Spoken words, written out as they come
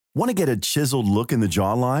Want to get a chiseled look in the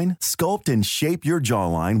jawline? Sculpt and shape your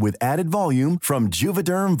jawline with added volume from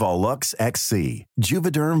Juvederm Volux XC.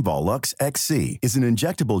 Juvederm Volux XC is an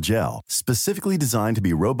injectable gel specifically designed to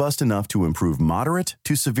be robust enough to improve moderate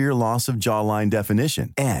to severe loss of jawline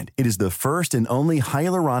definition. And it is the first and only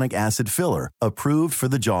hyaluronic acid filler approved for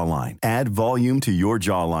the jawline. Add volume to your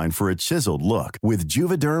jawline for a chiseled look with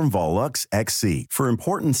Juvederm Volux XC. For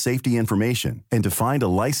important safety information and to find a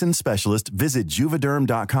licensed specialist, visit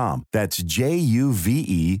juvederm.com. That's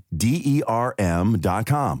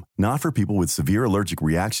JUVEDERM.com. Not for people with severe allergic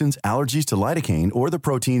reactions, allergies to lidocaine, or the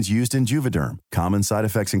proteins used in Juvederm. Common side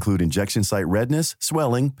effects include injection site redness,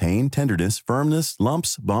 swelling, pain, tenderness, firmness,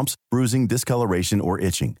 lumps, bumps, bruising, discoloration, or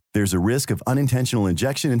itching. There's a risk of unintentional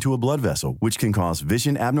injection into a blood vessel, which can cause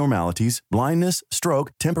vision abnormalities, blindness,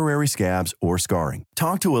 stroke, temporary scabs, or scarring.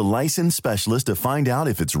 Talk to a licensed specialist to find out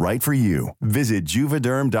if it's right for you. Visit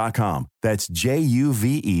Juvederm.com. That's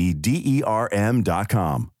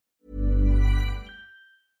JUVEDERM.com.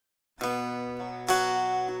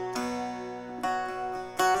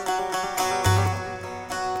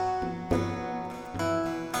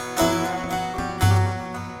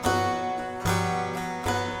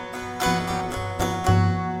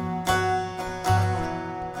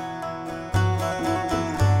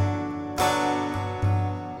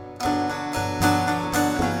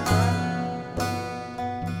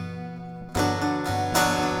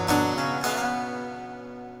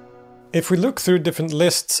 If we look through different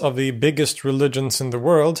lists of the biggest religions in the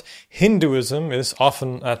world, Hinduism is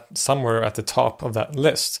often somewhere at the top of that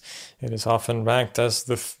list. It is often ranked as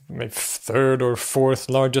the third or fourth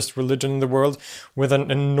largest religion in the world, with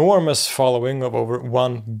an enormous following of over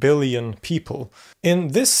 1 billion people. In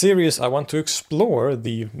this series, I want to explore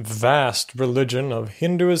the vast religion of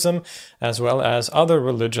Hinduism, as well as other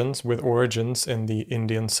religions with origins in the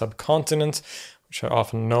Indian subcontinent, which are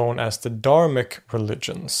often known as the Dharmic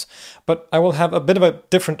religions. But I will have a bit of a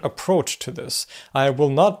different approach to this. I will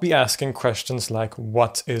not be asking questions like,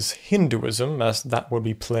 what is Hinduism, as that will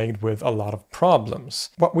be plagued with a lot of problems.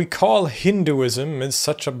 What we call Hinduism is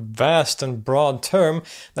such a vast and broad term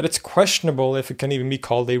that it's questionable if it can even be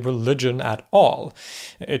called a religion at all.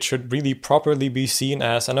 It should really properly be seen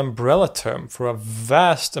as an umbrella term for a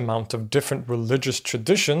vast amount of different religious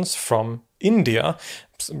traditions from India,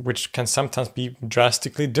 which can sometimes be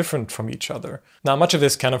drastically different from each other. Now, much of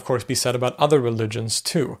this can, of course, be said about other religions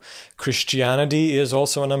too. Christianity is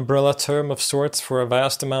also an umbrella term of sorts for a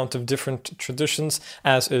vast amount of different traditions,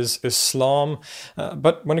 as is Islam.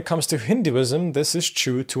 But when it comes to Hinduism, this is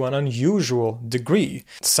true to an unusual degree.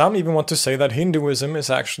 Some even want to say that Hinduism is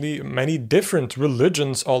actually many different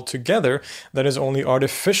religions altogether that is only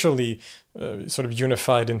artificially sort of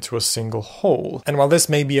unified into a single whole. And while this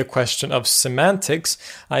may be a question of semantics,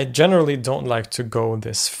 I generally don't like to go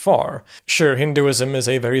this far. Sure, Hinduism is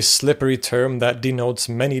a very slippery term that denotes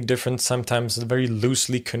many different, sometimes very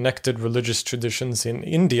loosely connected religious traditions in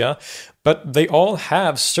India, but they all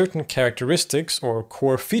have certain characteristics or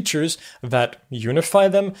core features that unify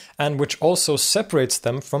them and which also separates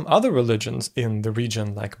them from other religions in the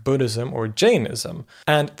region like Buddhism or Jainism.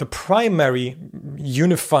 And the primary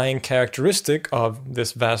unifying characteristic of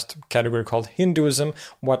this vast category called Hinduism,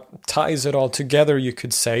 what ties it all together, you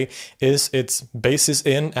could say, is its basis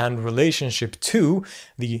in and relationship to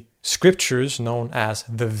the scriptures known as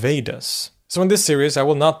the Vedas. So in this series, I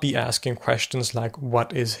will not be asking questions like,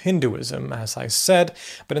 what is Hinduism, as I said,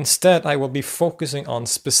 but instead I will be focusing on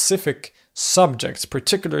specific subjects,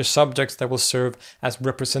 particular subjects that will serve as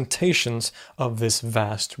representations of this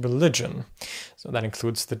vast religion. So that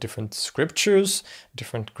includes the different scriptures,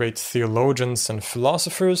 different great theologians and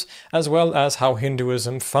philosophers, as well as how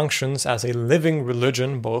Hinduism functions as a living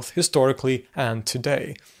religion both historically and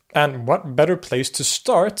today. And what better place to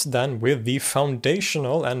start than with the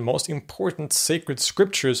foundational and most important sacred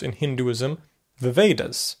scriptures in Hinduism, the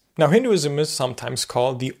Vedas. Now, Hinduism is sometimes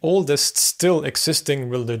called the oldest still existing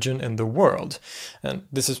religion in the world. And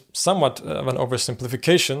this is somewhat of an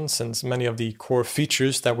oversimplification, since many of the core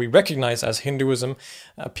features that we recognize as Hinduism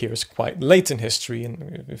appears quite late in history,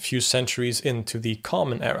 in a few centuries into the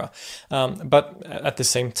Common Era. But at the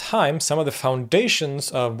same time, some of the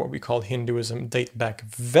foundations of what we call Hinduism date back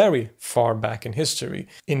very far back in history.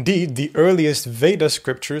 Indeed, the earliest Veda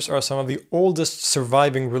scriptures are some of the oldest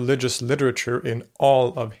surviving religious literature in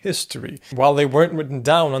all of history. While they weren't written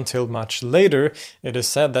down until much later, it is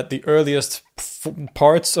said that the earliest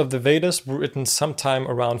parts of the Vedas were written sometime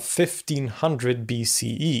around 1500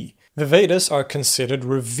 BCE. The Vedas are considered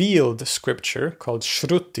revealed scripture, called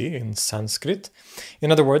Shruti in Sanskrit.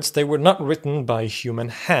 In other words, they were not written by human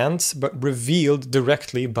hands, but revealed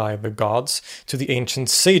directly by the gods to the ancient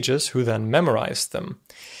sages who then memorized them.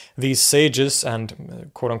 These sages and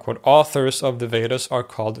quote-unquote authors of the Vedas are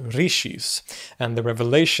called rishis, and the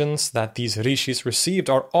revelations that these rishis received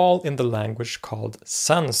are all in the language called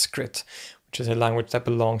Sanskrit, which is a language that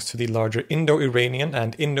belongs to the larger Indo-Iranian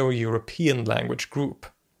and Indo-European language group.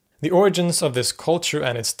 The origins of this culture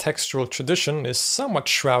and its textual tradition is somewhat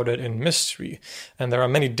shrouded in mystery, and there are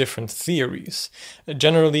many different theories.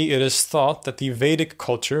 Generally, it is thought that the Vedic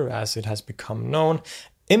culture, as it has become known,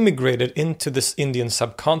 immigrated into this Indian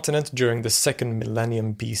subcontinent during the 2nd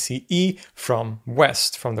millennium BCE from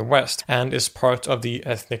the west, and is part of the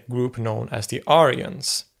ethnic group known as the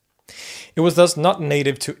Aryans. It was thus not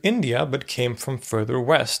native to India, but came from further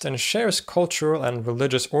west and shares cultural and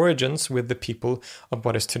religious origins with the people of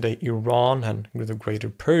what is today Iran and the greater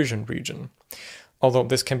Persian region. Although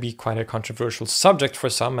this can be quite a controversial subject for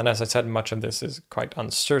some, and as I said, much of this is quite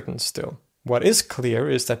uncertain still. What is clear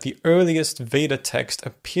is that the earliest Veda text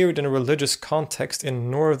appeared in a religious context in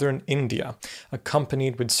northern India,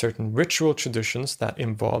 accompanied with certain ritual traditions that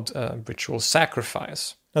involved ritual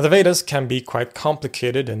sacrifice. Now, the Vedas can be quite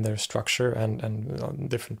complicated in their structure and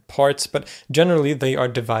different parts, but generally they are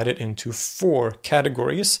divided into 4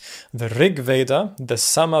 categories: the Rig Veda, the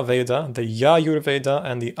Sama Veda, the Yajur Veda,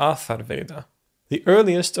 and the Athar Veda. The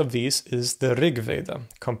earliest of these is the Rig Veda,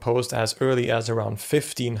 composed as early as around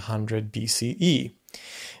 1500 BCE.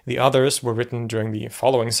 The others were written during the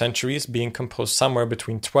following centuries, being composed somewhere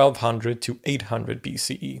between 1200 to 800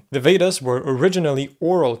 BCE. The Vedas were originally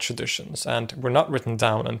oral traditions and were not written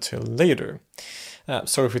down until later.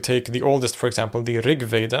 So if we take the oldest, for example, the Rig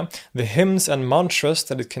Veda, the hymns and mantras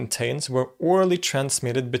that it contains were orally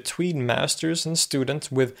transmitted between masters and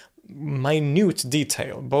students with minute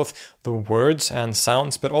detail, both the words and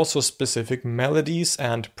sounds, but also specific melodies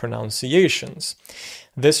and pronunciations.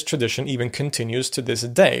 This tradition even continues to this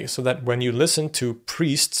day, so that when you listen to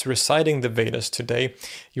priests reciting the Vedas today,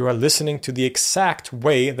 you are listening to the exact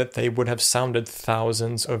way that they would have sounded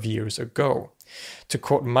thousands of years ago. To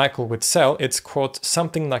quote Michael Witzel, it's, quote,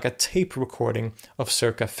 something like a tape recording of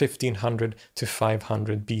circa 1500 to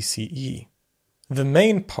 500 BCE. The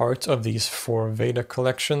main part of these 4 Veda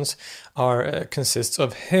collections consists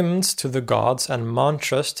of hymns to the gods and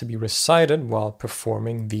mantras to be recited while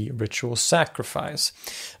performing the ritual sacrifice.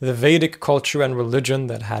 The Vedic culture and religion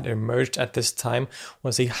that had emerged at this time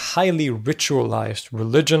was a highly ritualized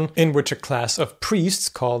religion in which a class of priests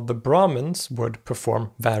called the Brahmins would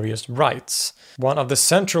perform various rites. One of the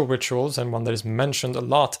central rituals, and one that is mentioned a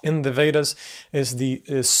lot in the Vedas, is the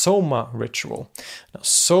Soma ritual. Now,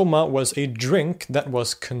 Soma was a drink that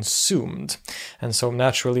was consumed, and so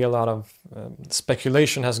naturally a lot of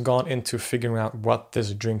speculation has gone into figuring out what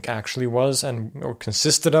this drink actually was or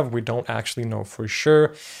consisted of. We don't actually know for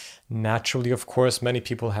sure. Naturally, of course, many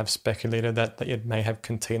people have speculated that it may have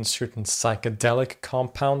contained certain psychedelic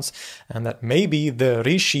compounds, and that maybe the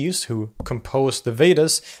rishis who composed the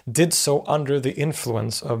Vedas did so under the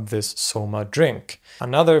influence of this Soma drink.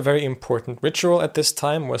 Another very important ritual at this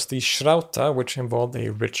time was the Shrauta, which involved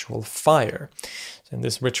a ritual fire. In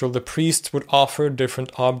this ritual, the priests would offer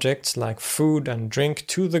different objects like food and drink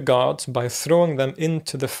to the gods by throwing them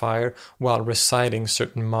into the fire while reciting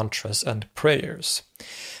certain mantras and prayers.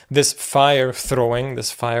 This fire throwing,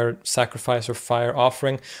 this fire sacrifice or fire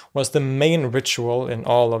offering, was the main ritual in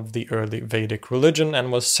all of the early Vedic religion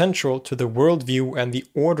and was central to the worldview and the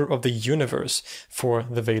order of the universe for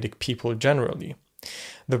the Vedic people generally.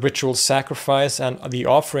 The ritual sacrifice and the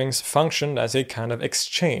offerings functioned as a kind of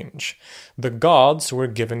exchange. The gods were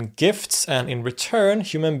given gifts, and in return,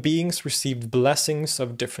 human beings received blessings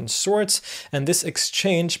of different sorts, and this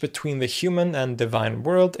exchange between the human and divine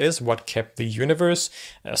world is what kept the universe,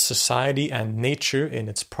 society, and nature in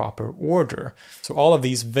its proper order. So all of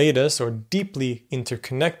these Vedas are deeply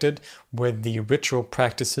interconnected with the ritual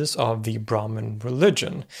practices of the Brahmin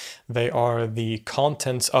religion. They are the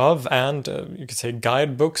contents of, and you could say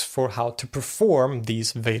guidebooks for how to perform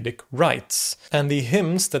these Vedic rites. And the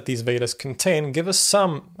hymns that these Vedas contain give us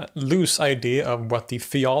some loose idea of what the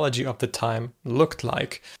theology of the time looked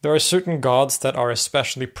like. There are certain gods that are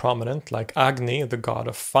especially prominent, like Agni, the god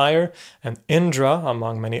of fire, and Indra,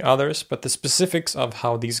 among many others, but the specifics of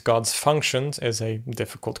how these gods functioned is a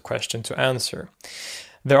difficult question to answer.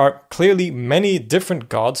 There are clearly many different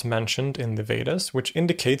gods mentioned in the Vedas, which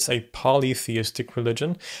indicates a polytheistic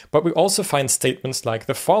religion, but we also find statements like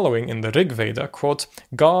the following in the Rig Veda, quote,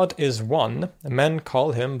 "God is one, men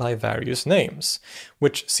call him by various names,"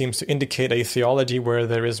 which seems to indicate a theology where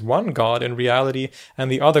there is one God in reality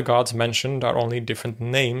and the other gods mentioned are only different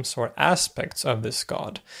names or aspects of this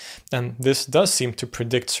God. And this does seem to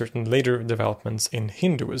predict certain later developments in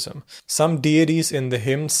Hinduism. Some deities in the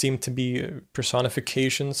hymns seem to be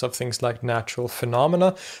personifications of things like natural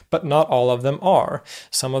phenomena, but not all of them are.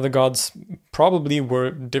 Some of the gods probably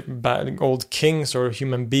were old kings or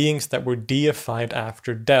human beings that were deified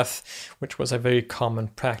after death, which was a very common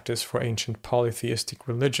practice for ancient polytheistic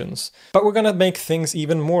religions. But we're going to make things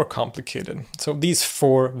even more complicated. So these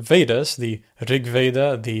 4 Vedas, the Rig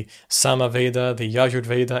Veda, the Sama Veda, the Yajur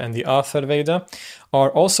Veda, and the Atharva Veda,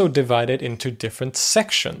 are also divided into different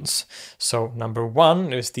sections. So number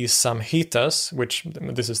 1 is the Samhitas, which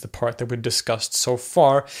this is the part that we discussed so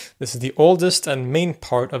far. This is the oldest and main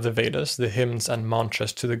part of the Vedas, the hymns and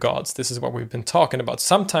mantras to the gods. This is what we've been talking about.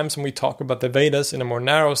 Sometimes when we talk about the Vedas in a more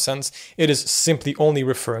narrow sense, it is simply only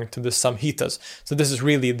referring to the Samhitas. So this is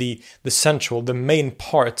really the central, the main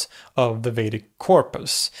part of the Vedic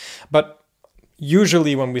corpus. But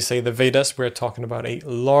usually when we say the Vedas, we're talking about a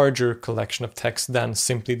larger collection of texts than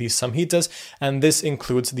simply the Samhitas, and this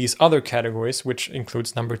includes these other categories, which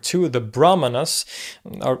includes number 2, the Brahmanas,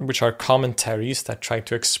 which are commentaries that try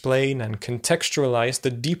to explain and contextualize the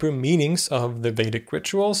deeper meanings of the Vedic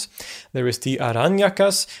rituals. There is the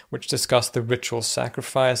Aranyakas, which discuss the ritual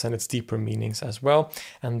sacrifice and its deeper meanings as well.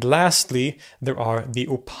 And lastly, there are the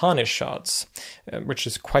Upanishads, which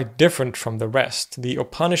is quite different from the rest. The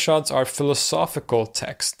Upanishads are philosophical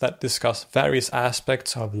texts that discuss various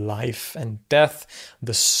aspects of life and death,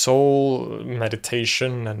 the soul,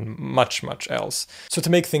 meditation, and much, much else. So to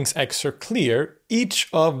make things extra clear, each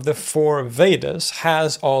of the 4 Vedas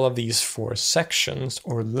has all of these 4 sections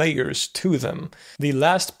or layers to them. The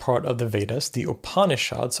last part of the Vedas, the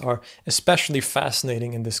Upanishads, are especially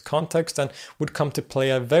fascinating in this context and would come to play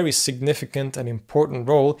a very significant and important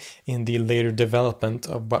role in the later development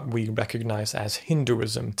of what we recognize as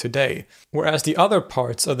Hinduism today. Whereas the other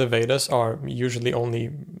parts of the Vedas are usually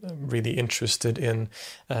only really interested in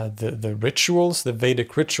the rituals, the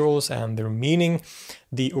Vedic rituals and their meaning,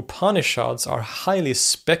 the Upanishads are highly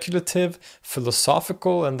speculative,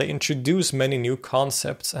 philosophical, and they introduce many new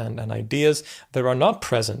concepts and ideas that are not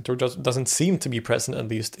present, or just doesn't seem to be present, at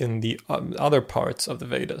least in the other parts of the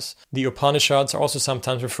Vedas. The Upanishads are also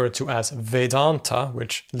sometimes referred to as Vedanta,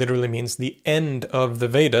 which literally means the end of the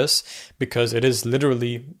Vedas, because it is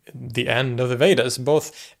literally the end of the Vedas,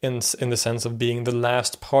 both in the sense of being the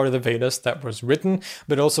last part of the Vedas that was written,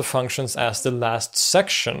 but also functions as the last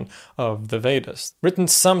section of the Vedas. Written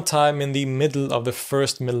sometime in the middle of the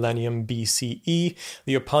 1st millennium BCE,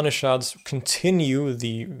 the Upanishads continue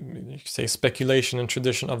the, speculation and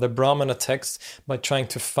tradition of the Brahmana texts by trying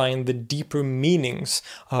to find the deeper meanings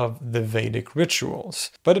of the Vedic rituals.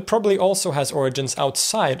 But it probably also has origins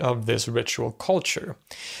outside of this ritual culture.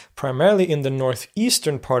 Primarily in the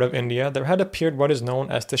northeastern part of India, there had appeared what is known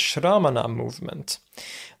as the Shramana movement.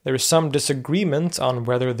 There is some disagreement on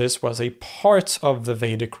whether this was a part of the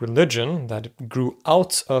Vedic religion, that it grew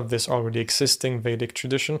out of this already existing Vedic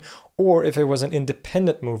tradition, or if it was an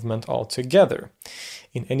independent movement altogether.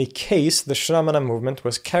 In any case, the Shramana movement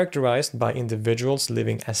was characterized by individuals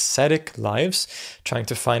living ascetic lives, trying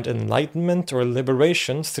to find enlightenment or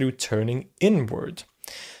liberation through turning inward.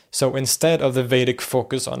 So instead of the Vedic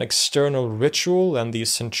focus on external ritual and the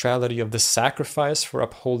centrality of the sacrifice for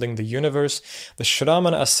upholding the universe, the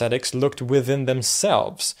Shramana ascetics looked within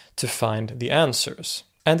themselves to find the answers.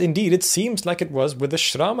 And indeed, it seems like it was with the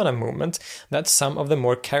Shramana movement that some of the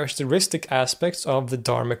more characteristic aspects of the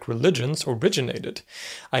Dharmic religions originated.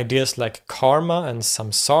 Ideas like karma and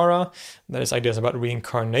samsara, that is, ideas about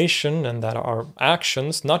reincarnation, and that our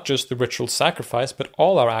actions, not just the ritual sacrifice, but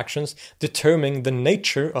all our actions, determine the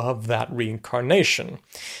nature of that reincarnation.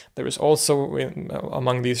 There is also,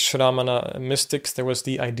 among these Shramana mystics, there was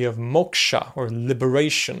the idea of moksha, or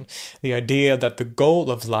liberation, the idea that the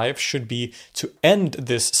goal of life should be to end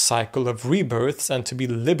this cycle of rebirths and to be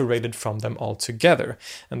liberated from them altogether.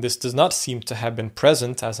 And this does not seem to have been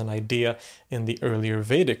present as an idea in the earlier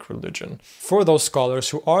Vedic religion. For those scholars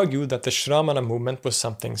who argue that the Shramana movement was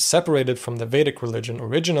something separated from the Vedic religion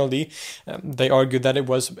originally, they argue that it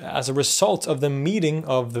was as a result of the meeting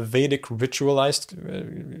of the Vedic ritualized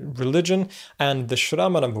religion and the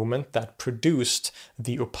Shramana movement that produced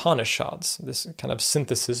the Upanishads, this kind of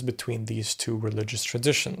synthesis between these two religious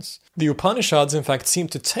traditions. The Upanishads, in fact, seem seem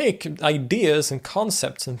to take ideas and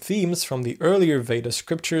concepts and themes from the earlier Veda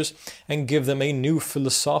scriptures and give them a new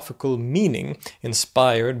philosophical meaning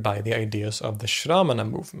inspired by the ideas of the Shramana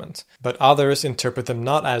movement. But others interpret them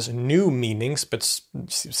not as new meanings, but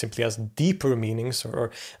simply as deeper meanings or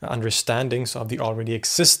understandings of the already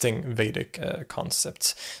existing Vedic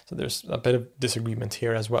concepts. So there's a bit of disagreement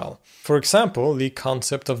here as well. For example, the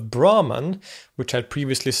concept of Brahman, which had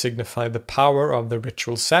previously signified the power of the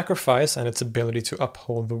ritual sacrifice and its ability to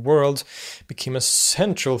uphold the world, became a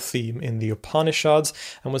central theme in the Upanishads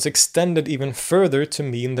and was extended even further to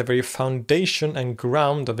mean the very foundation and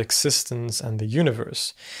ground of existence and the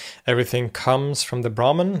universe. Everything comes from the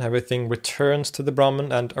Brahman, everything returns to the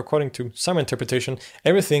Brahman, and according to some interpretation,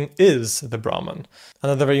 everything is the Brahman.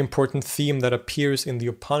 Another very important theme that appears in the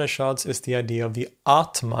Upanishads is the idea of the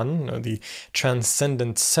Atman, or the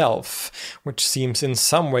transcendent self, which seems in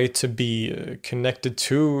some way to be connected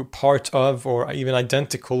to, part of, or even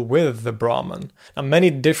identical with the Brahman. Now, many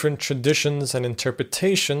different traditions and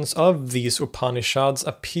interpretations of these Upanishads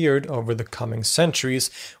appeared over the coming centuries,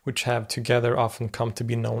 which have together often come to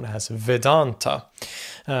be known as Vedanta.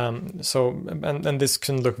 And this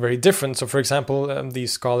can look very different. So, for example, the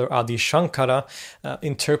scholar Adi Shankara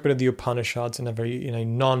interpreted the Upanishads in a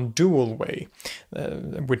non-dual way,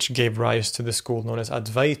 which gave rise to the school known as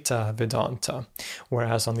Advaita Vedanta.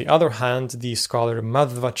 Whereas, on the other hand, the scholar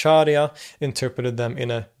Madhvacharya interpreted them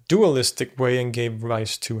in a dualistic way and gave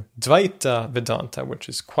rise to Dvaita Vedanta, which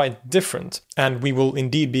is quite different. And we will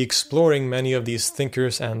indeed be exploring many of these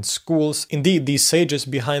thinkers and schools. Indeed, these sages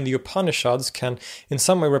behind the Upanishads can in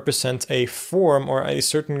some way represent a form or a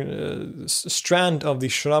certain strand of the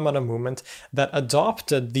Shramana movement that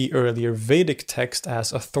adopted the earlier Vedic text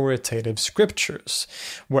as authoritative scriptures.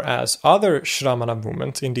 Whereas other Shramana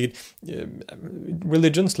movements, indeed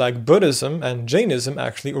religions like Buddhism and Jainism,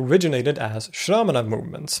 actually originated as Shramana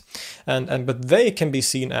movements. But they can be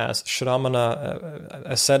seen as Shramana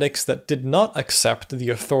ascetics that did not accept the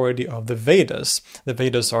authority of the Vedas. The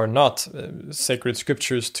Vedas are not sacred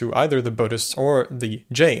scriptures to either the Buddhists or the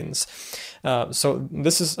Jains. So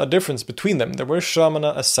this is a difference between them. There were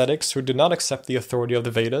Shramana ascetics who did not accept the authority of the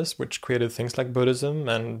Vedas, which created things like Buddhism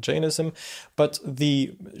and Jainism, but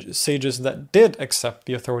the sages that did accept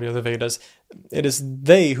the authority of the Vedas, it is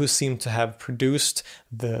they who seem to have produced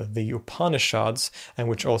the Upanishads, and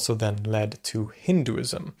which also then led to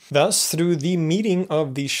Hinduism. Thus, through the meeting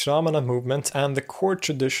of the Shramana movement and the core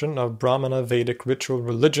tradition of Brahmana Vedic ritual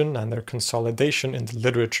religion and their consolidation in the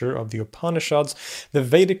literature of the Upanishads, the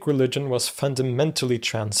Vedic religion was fundamentally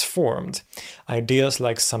transformed. Ideas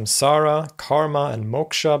like samsara, karma, and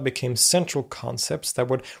moksha became central concepts that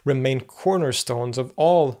would remain cornerstones of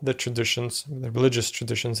all the traditions, the religious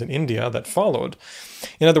traditions in India that followed.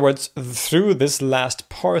 In other words, through this last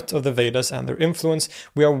part of the Vedas and their influence,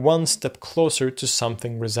 we are one step closer to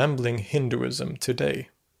something resembling Hinduism today.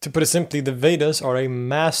 To put it simply, the Vedas are a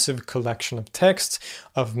massive collection of texts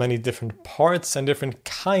of many different parts and different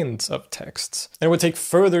kinds of texts. And it would take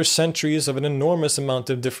further centuries of an enormous amount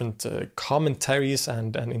of different commentaries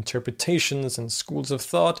and interpretations and schools of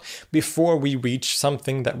thought before we reach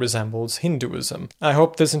something that resembles Hinduism. I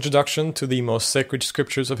hope this introduction to the most sacred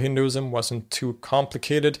scriptures of Hinduism wasn't too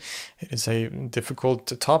complicated. It is a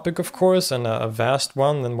difficult topic, of course, and a vast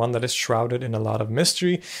one, and one that is shrouded in a lot of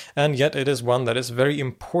mystery, and yet it is one that is very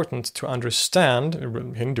important to understand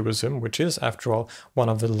Hinduism, which is, after all, one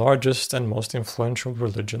of the largest and most influential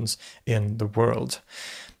religions in the world.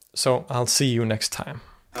 So I'll see you next time.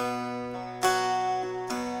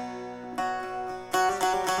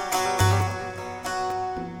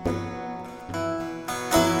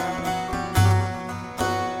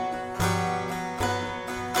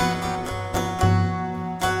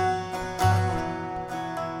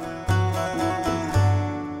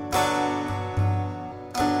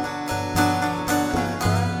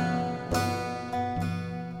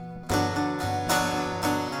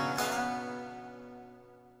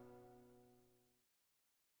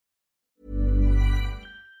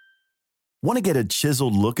 Want to get a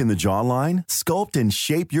chiseled look in the jawline? Sculpt and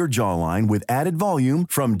shape your jawline with added volume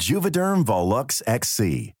from Juvederm Volux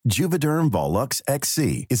XC. Juvederm Volux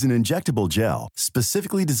XC is an injectable gel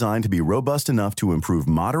specifically designed to be robust enough to improve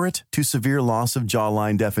moderate to severe loss of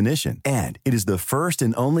jawline definition. And it is the first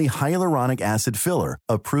and only hyaluronic acid filler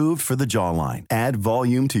approved for the jawline. Add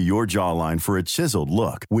volume to your jawline for a chiseled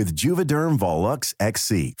look with Juvederm Volux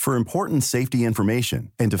XC. For important safety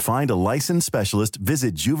information and to find a licensed specialist,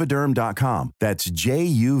 visit juvederm.com. That's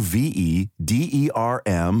JUVEDERM.com.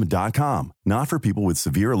 Not for people with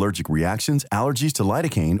severe allergic reactions, allergies to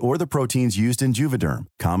lidocaine, or the proteins used in Juvederm.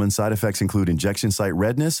 Common side effects include injection site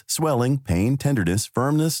redness, swelling, pain, tenderness,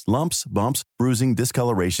 firmness, lumps, bumps, bruising,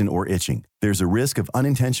 discoloration, or itching. There's a risk of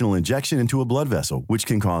unintentional injection into a blood vessel, which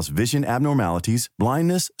can cause vision abnormalities,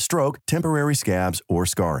 blindness, stroke, temporary scabs, or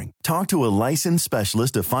scarring. Talk to a licensed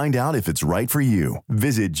specialist to find out if it's right for you.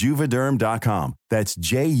 Visit Juvederm.com. That's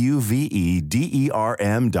JUVEDERM.com.